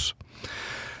divorces.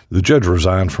 The judge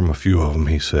resigned from a few of them,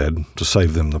 he said, to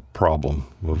save them the problem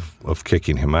of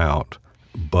kicking him out.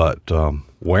 But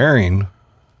Waring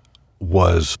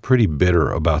was pretty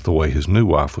bitter about the way his new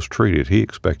wife was treated. He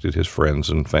expected his friends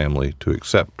and family to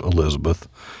accept Elizabeth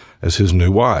as his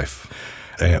new wife.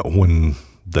 And when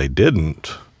they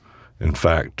didn't, in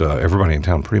fact, everybody in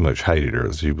town pretty much hated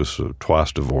her. She was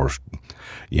twice divorced,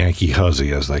 Yankee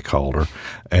Huzzy, as they called her.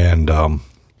 And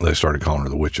they started calling her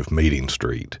the Witch of Meeting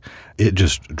Street. It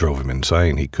just drove him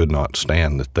insane. He could not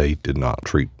stand that they did not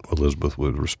treat Elizabeth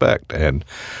with respect. And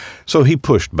so he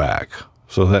pushed back.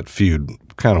 So that feud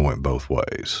kind of went both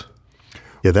ways.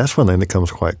 Yeah, that's one thing that comes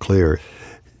quite clear.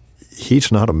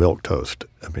 He's not a milquetoast.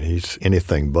 I mean, he's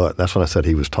anything but. That's when I said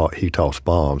he tossed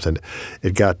bombs. And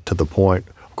it got to the point,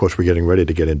 of course, we're getting ready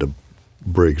to get into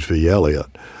Briggs v. Elliott.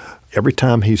 Every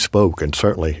time he spoke, and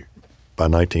certainly by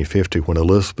 1950, when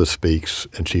Elizabeth speaks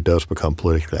and she does become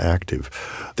politically active,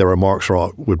 their remarks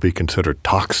would be considered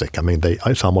toxic. I mean,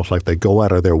 it's almost like they go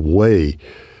out of their way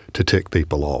to tick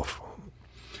people off.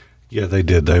 Yeah, they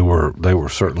did. They were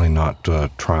certainly not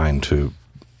trying to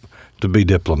be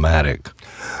diplomatic.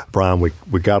 Brian,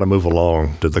 we got to move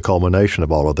along to the culmination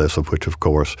of all of this, of which, of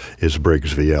course, is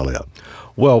Briggs v. Elliott.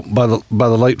 Well, by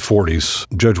the late 40s,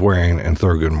 Judge Waring and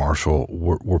Thurgood Marshall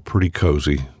were pretty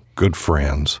cozy, good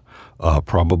friends,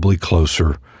 probably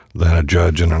closer than a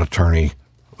judge and an attorney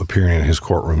appearing in his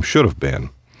courtroom should have been.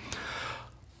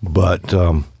 But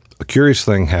a curious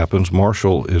thing happens.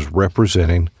 Marshall is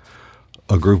representing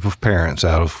a group of parents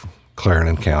out of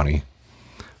Clarendon County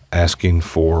asking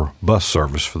for bus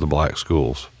service for the black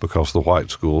schools because the white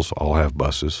schools all have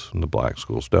buses and the black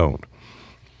schools don't.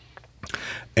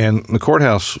 And the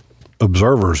courthouse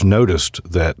observers noticed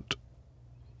that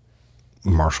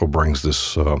Marshall brings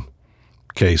this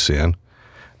case in,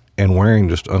 and Waring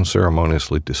just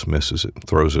unceremoniously dismisses it and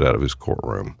throws it out of his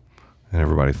courtroom. And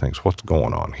everybody thinks, what's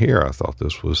going on here? I thought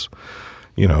this was,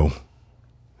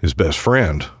 his best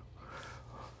friend.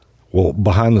 Well,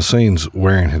 behind the scenes,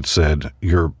 Waring had said,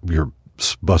 your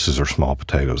buses are small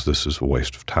potatoes. This is a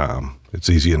waste of time. It's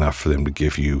easy enough for them to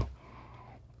give you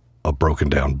a broken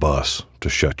down bus to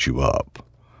shut you up.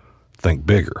 Think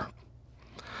bigger.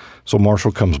 So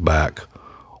Marshall comes back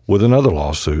with another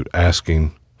lawsuit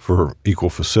asking for equal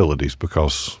facilities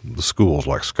because the schools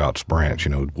like Scotts Branch,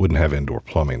 wouldn't have indoor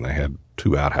plumbing. They had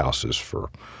 2 outhouses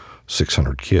for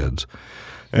 600 kids,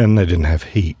 and they didn't have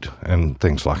heat and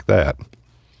things like that.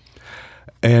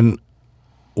 And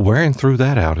Waring threw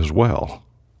that out as well.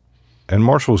 And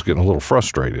Marshall was getting a little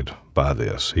frustrated by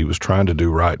this. He was trying to do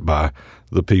right by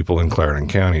the people in Clarendon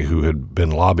County who had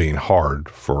been lobbying hard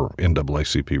for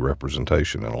NAACP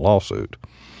representation in a lawsuit.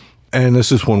 And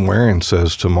this is when Waring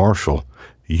says to Marshall,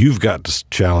 you've got to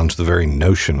challenge the very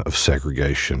notion of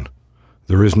segregation.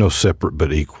 There is no separate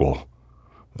but equal.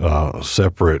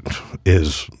 Separate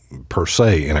is per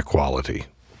se inequality.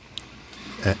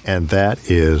 And that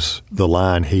is the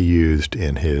line he used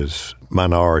in his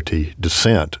minority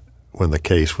dissent when the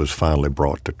case was finally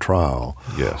brought to trial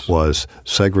Yes. was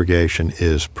segregation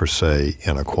is per se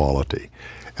inequality.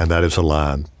 And that is a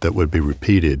line that would be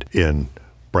repeated in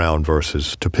Brown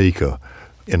versus Topeka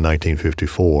in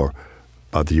 1954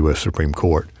 by the U.S. Supreme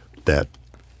Court that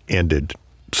ended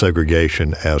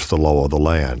segregation as the law of the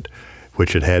land,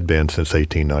 which it had been since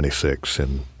 1896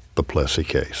 in the Plessy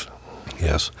case.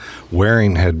 Yes.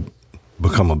 Waring had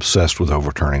become obsessed with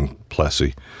overturning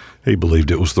Plessy. He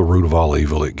believed it was the root of all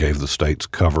evil. It gave the states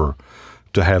cover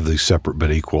to have these separate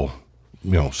but equal,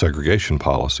 segregation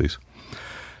policies.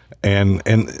 And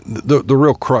the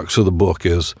real crux of the book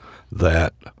is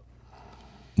that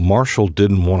Marshall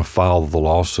didn't want to file the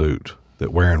lawsuit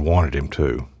that Waring wanted him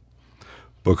to,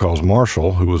 because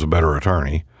Marshall, who was a better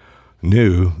attorney,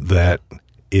 knew that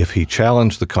if he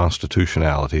challenged the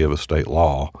constitutionality of a state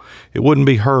law, it wouldn't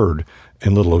be heard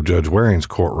in little old Judge Waring's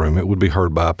courtroom. It would be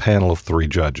heard by a panel of 3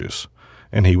 judges,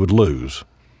 and he would lose.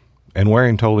 And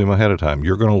Waring told him ahead of time,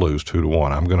 you're going to lose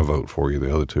 2-1. I'm going to vote for you.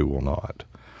 The other 2 will not.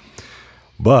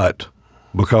 But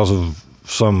because of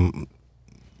some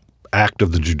act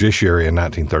of the judiciary in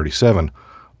 1937,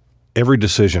 every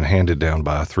decision handed down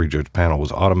by a 3-judge panel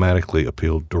was automatically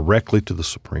appealed directly to the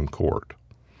Supreme Court.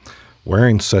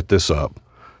 Waring set this up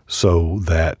so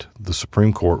that the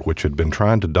Supreme Court, which had been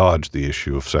trying to dodge the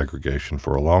issue of segregation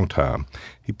for a long time,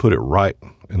 he put it right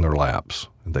in their laps.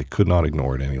 They could not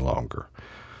ignore it any longer.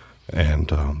 And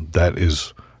that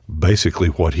is basically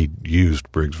what he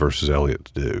used Briggs versus Elliott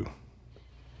to do.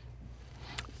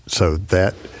 So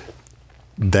that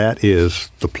is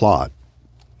the plot.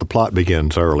 The plot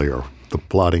begins earlier. The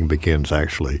plotting begins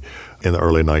actually in the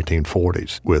early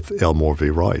 1940s with Elmore v.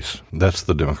 Rice. That's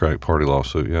the Democratic Party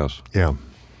lawsuit, yes. Yeah.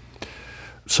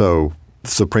 So the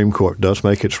Supreme Court does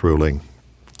make its ruling.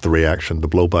 The reaction, the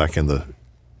blowback in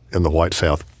the White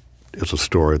South is a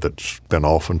story that's been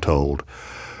often told.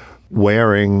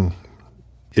 Waring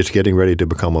is getting ready to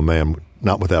become a man,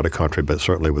 not without a country, but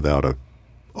certainly without a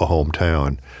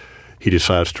hometown. He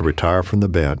decides to retire from the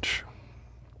bench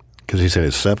because he's in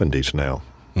his 70s now.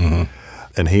 Mm-hmm.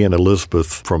 And he and Elizabeth,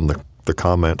 from the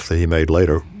comments that he made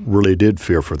later, really did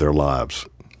fear for their lives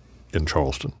in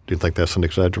Charleston. Do you think that's an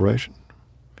exaggeration?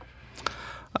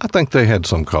 I think they had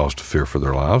some cause to fear for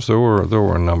their lives. There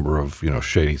were a number of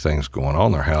shady things going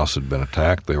on. Their house had been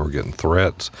attacked. They were getting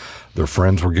threats. Their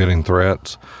friends were getting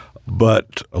threats.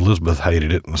 But Elizabeth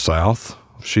hated it in the South.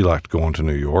 She liked going to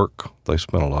New York. They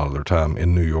spent a lot of their time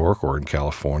in New York or in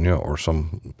California or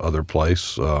some other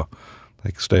place.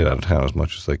 They stayed out of town as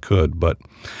much as they could. But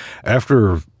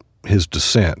after his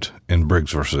dissent in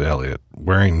Briggs versus Elliott,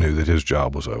 Waring knew that his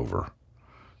job was over.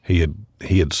 He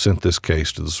had sent this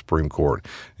case to the Supreme Court,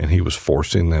 and he was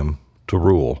forcing them to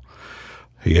rule.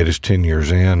 He had his 10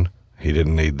 years in. He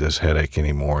didn't need this headache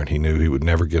anymore, and he knew he would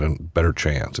never get a better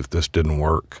chance. If this didn't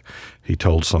work, he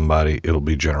told somebody it'll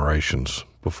be generations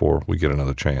before we get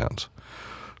another chance.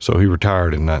 So he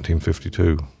retired in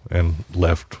 1952 and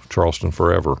left Charleston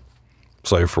forever,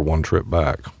 save for one trip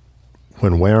back.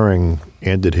 When Waring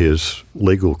ended his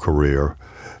legal career,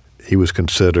 he was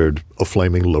considered a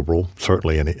flaming liberal,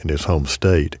 certainly in his home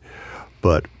state.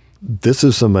 But this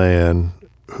is a man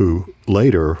who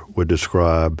later would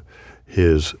describe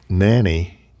his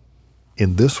nanny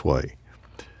in this way.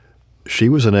 She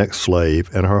was an ex-slave,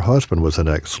 and her husband was an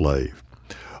ex-slave.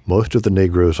 Most of the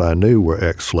Negroes I knew were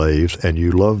ex-slaves, and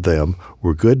you loved them,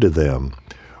 were good to them.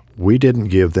 We didn't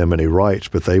give them any rights,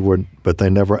 but they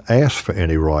never asked for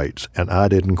any rights, and I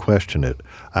didn't question it.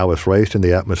 I was raised in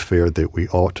the atmosphere that we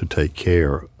ought to take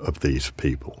care of these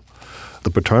people. The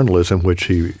paternalism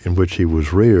in which he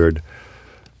was reared,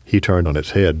 he turned on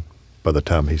its head by the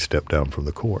time he stepped down from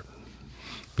the court.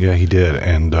 Yeah, he did,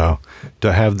 and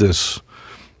to have this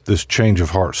change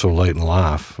of heart so late in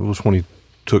life, it was when he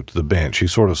took to the bench. He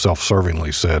sort of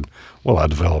self-servingly said, well, I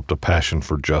developed a passion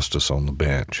for justice on the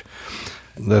bench.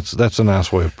 That's a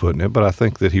nice way of putting it, but I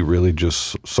think that he really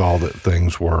just saw that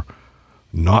things were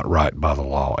not right by the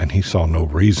law, and he saw no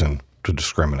reason to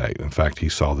discriminate. In fact, he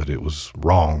saw that it was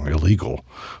wrong, illegal,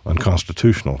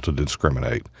 unconstitutional to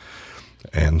discriminate.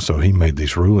 And so he made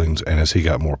these rulings, and as he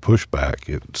got more pushback,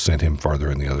 it sent him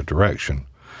farther in the other direction.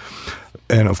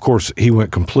 And, of course, he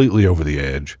went completely over the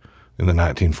edge in the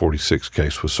 1946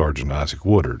 case with Sergeant Isaac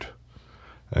Woodard.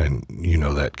 And you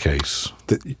know that case.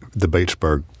 The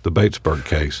Batesburg. The Batesburg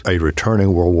case. A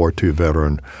returning World War II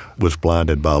veteran was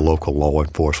blinded by a local law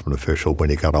enforcement official when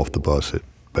he got off the bus at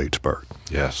Batesburg.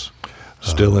 Yes.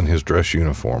 Still in his dress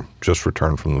uniform, just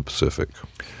returned from the Pacific.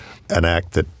 An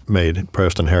act that made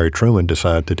President Harry Truman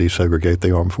decide to desegregate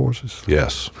the armed forces.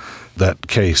 Yes. That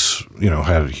case,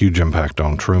 had a huge impact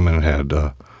on Truman. It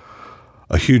had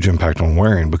a huge impact on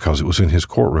Waring because it was in his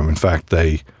courtroom. In fact,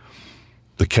 the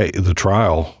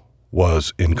trial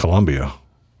was in Columbia.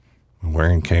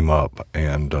 Waring came up,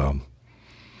 and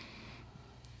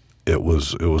it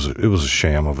was a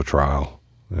sham of a trial,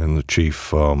 and the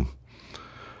chief was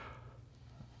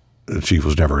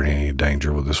never in any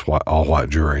danger with this all-white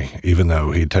jury, even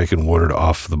though he'd taken Woodard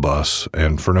off the bus,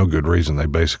 and for no good reason. They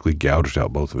basically gouged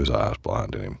out both of his eyes,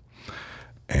 blinding him.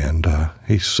 And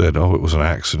he said, it was an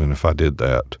accident if I did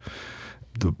that.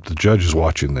 The judge is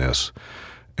watching this,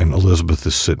 and Elizabeth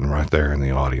is sitting right there in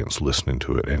the audience listening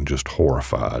to it and just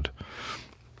horrified,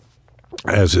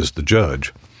 as is the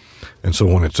judge. And so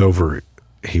when it's over,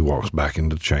 he walks back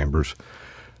into the chambers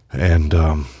and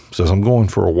says, I'm going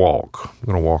for a walk. I'm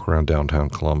going to walk around downtown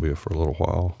Columbia for a little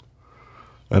while.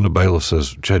 And the bailiff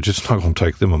says, Judge, it's not going to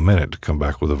take them a minute to come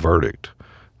back with a verdict.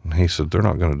 And he said, they're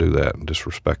not going to do that and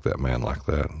disrespect that man like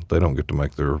that. They don't get to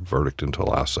make their verdict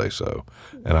until I say so,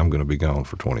 and I'm going to be gone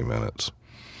for 20 minutes.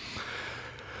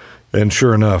 And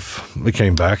sure enough, they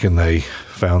came back and they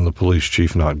found the police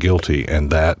chief not guilty, and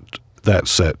that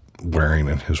set Waring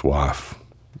and his wife,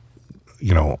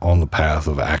 on the path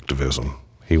of activism.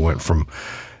 He went from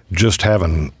just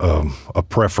having a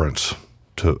preference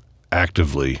to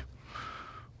actively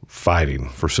fighting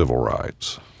for civil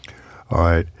rights. All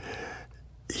right.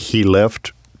 He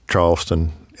left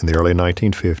Charleston in the early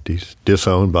 1950s,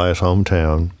 disowned by his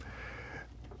hometown.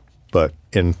 But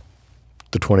in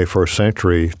the 21st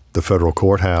century, the federal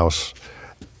courthouse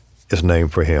is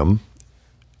named for him,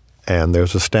 and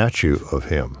there's a statue of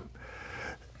him.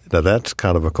 Now, that's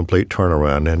kind of a complete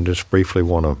turnaround, and just briefly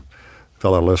want to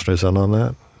fill our listeners in on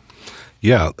that.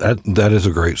 Yeah, that is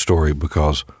a great story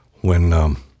because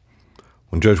when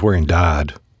Judge Waring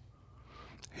died,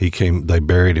 they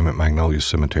buried him at Magnolia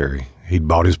Cemetery. He'd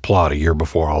bought his plot a year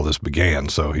before all this began,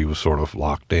 so he was sort of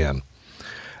locked in.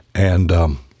 And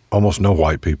almost no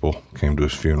white people came to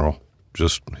his funeral,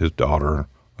 just his daughter,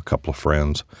 a couple of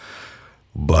friends.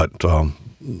 But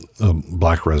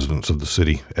black residents of the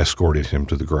city escorted him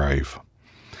to the grave.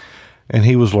 And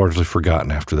he was largely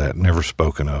forgotten after that, never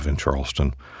spoken of in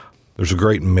Charleston. There's a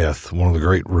great myth, one of the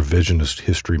great revisionist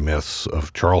history myths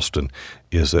of Charleston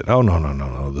is that,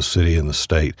 no, the city and the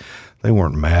state, they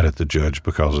weren't mad at the judge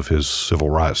because of his civil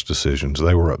rights decisions.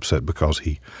 They were upset because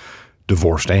he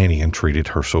divorced Annie and treated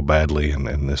her so badly,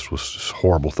 and this was this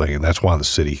horrible thing, and that's why the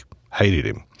city hated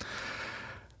him.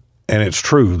 And it's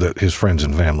true that his friends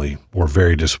and family were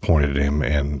very disappointed in him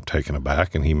and taken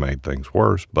aback, and he made things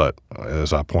worse. But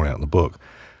as I point out in the book,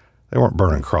 they weren't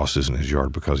burning crosses in his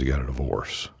yard because he got a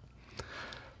divorce.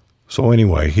 So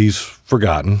anyway, he's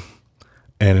forgotten.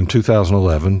 And in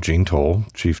 2011, Gene Toll,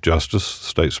 Chief Justice,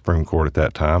 State Supreme Court at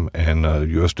that time, and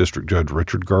U.S. District Judge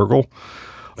Richard Gergel,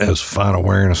 as fine a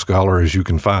Waring a scholar as you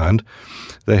can find,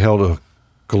 they held a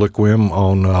colloquium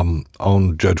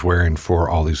on Judge Waring for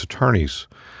all these attorneys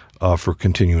for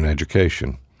continuing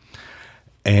education.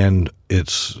 And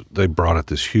they brought out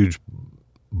this huge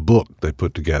book they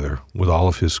put together with all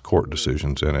of his court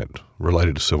decisions in it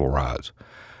related to civil rights.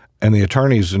 And the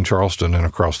attorneys in Charleston and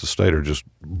across the state are just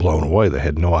blown away. They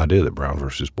had no idea that Brown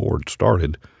versus Board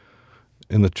started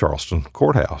in the Charleston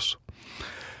courthouse.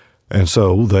 And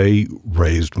so they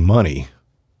raised money,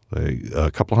 a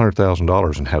couple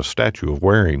 $100,000, and had a statue of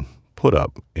Waring put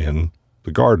up in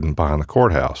the garden behind the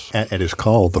courthouse. And it's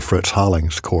called the Fritz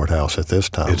Hollings Courthouse at this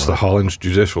time. It's right? The Hollings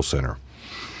Judicial Center.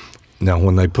 Now,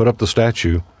 when they put up the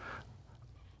statue,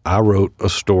 I wrote a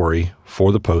story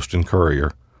for the Post and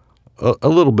Courier, a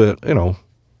little bit,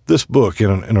 this book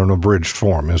in an abridged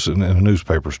form is in a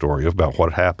newspaper story about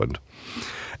what happened.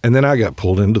 And then I got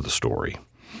pulled into the story.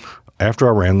 After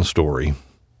I ran the story,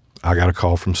 I got a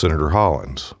call from Senator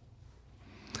Hollins.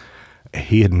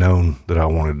 He had known that I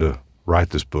wanted to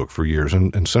write this book for years,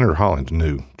 and Senator Hollins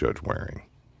knew Judge Waring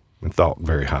and thought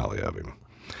very highly of him.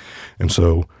 And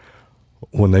so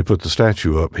when they put the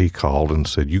statue up, he called and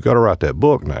said, "You got to write that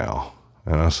book now."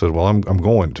 And I said, "Well, I'm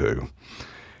going to."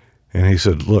 And he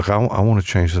said, "Look, I want to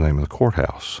change the name of the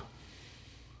courthouse."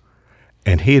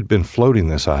 And he had been floating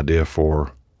this idea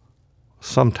for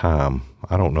some time,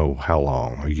 I don't know how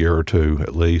long, a year or two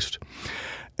at least.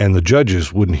 And the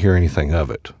judges wouldn't hear anything of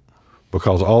it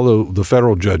because although the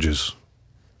federal judges,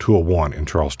 201 in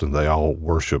Charleston, they all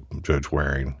worship Judge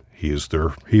Waring. He is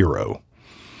their hero.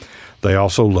 They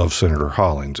also love Senator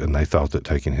Hollins, and they thought that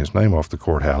taking his name off the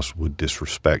courthouse would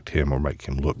disrespect him or make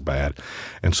him look bad.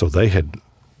 And so they had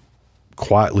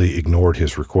quietly ignored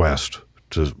his request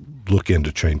to look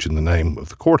into changing the name of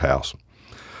the courthouse.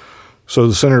 So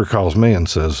the senator calls me and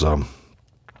says,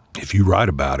 if you write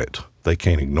about it, they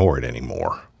can't ignore it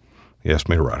anymore. He asked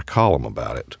me to write a column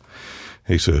about it.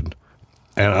 He said,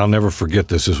 And I'll never forget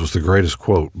this. This was the greatest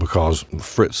quote because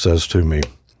Fritz says to me,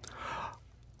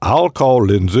 "I'll call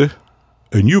Lindsay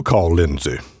and you call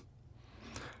Lindsay."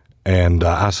 And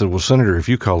I said, "Well, Senator, if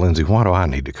you call Lindsay, why do I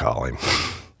need to call him?"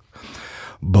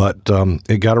 But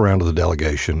it got around to the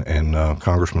delegation, and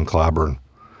Congressman Clyburn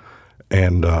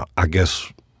and I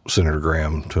guess Senator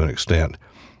Graham, to an extent,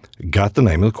 got the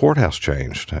name of the courthouse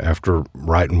changed after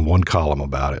writing one column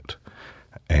about it.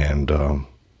 And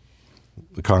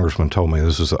the congressman told me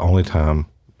this is the only time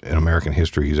in American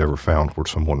history he's ever found where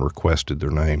someone requested their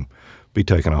name be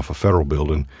taken off a federal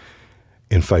building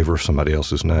in favor of somebody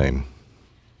else's name.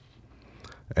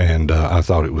 And I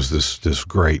thought it was this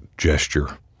great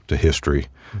gesture to history.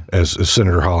 As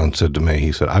Senator Holland said to me,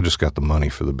 he said, "I just got the money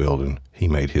for the building. He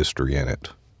made history in it."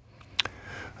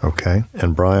 Okay.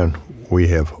 And Brian, we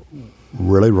have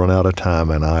really run out of time,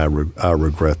 and I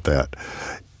regret that.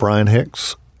 Brian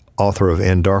Hicks, author of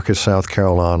In Darkest South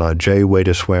Carolina, J.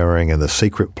 Waties Swearing, and the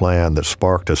Secret Plan That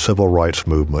Sparked a Civil Rights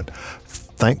Movement.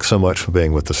 Thanks so much for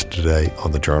being with us today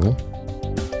on The Journal.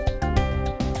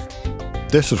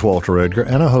 This is Walter Edgar,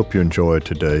 and I hope you enjoyed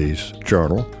today's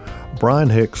Journal. Brian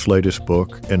Hicks' latest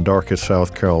book, In Darkest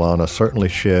South Carolina, certainly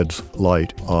sheds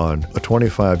light on a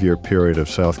 25-year period of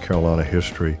South Carolina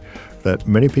history that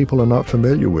many people are not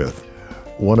familiar with.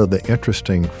 One of the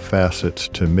interesting facets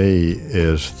to me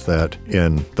is that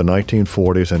in the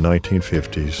 1940s and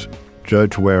 1950s,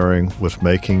 Judge Waring was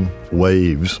making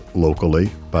waves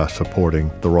locally by supporting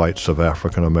the rights of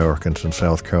African Americans in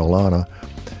South Carolina.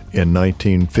 In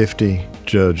 1950,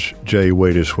 Judge J.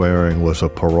 Waties Waring was a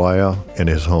pariah in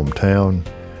his hometown.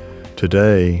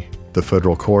 Today, the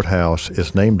federal courthouse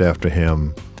is named after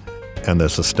him, and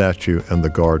there's a statue in the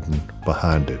garden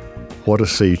behind it. What a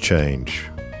sea change.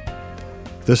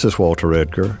 This is Walter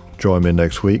Edgar. Join me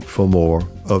next week for more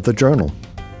of The Journal.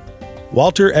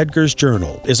 Walter Edgar's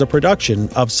Journal is a production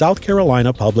of South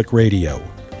Carolina Public Radio.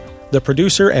 The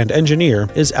producer and engineer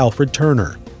is Alfred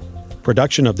Turner.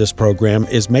 Production of this program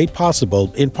is made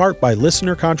possible in part by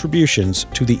listener contributions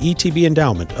to the ETB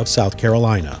Endowment of South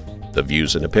Carolina. The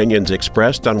views and opinions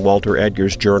expressed on Walter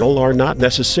Edgar's Journal are not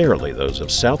necessarily those of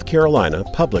South Carolina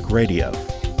Public Radio.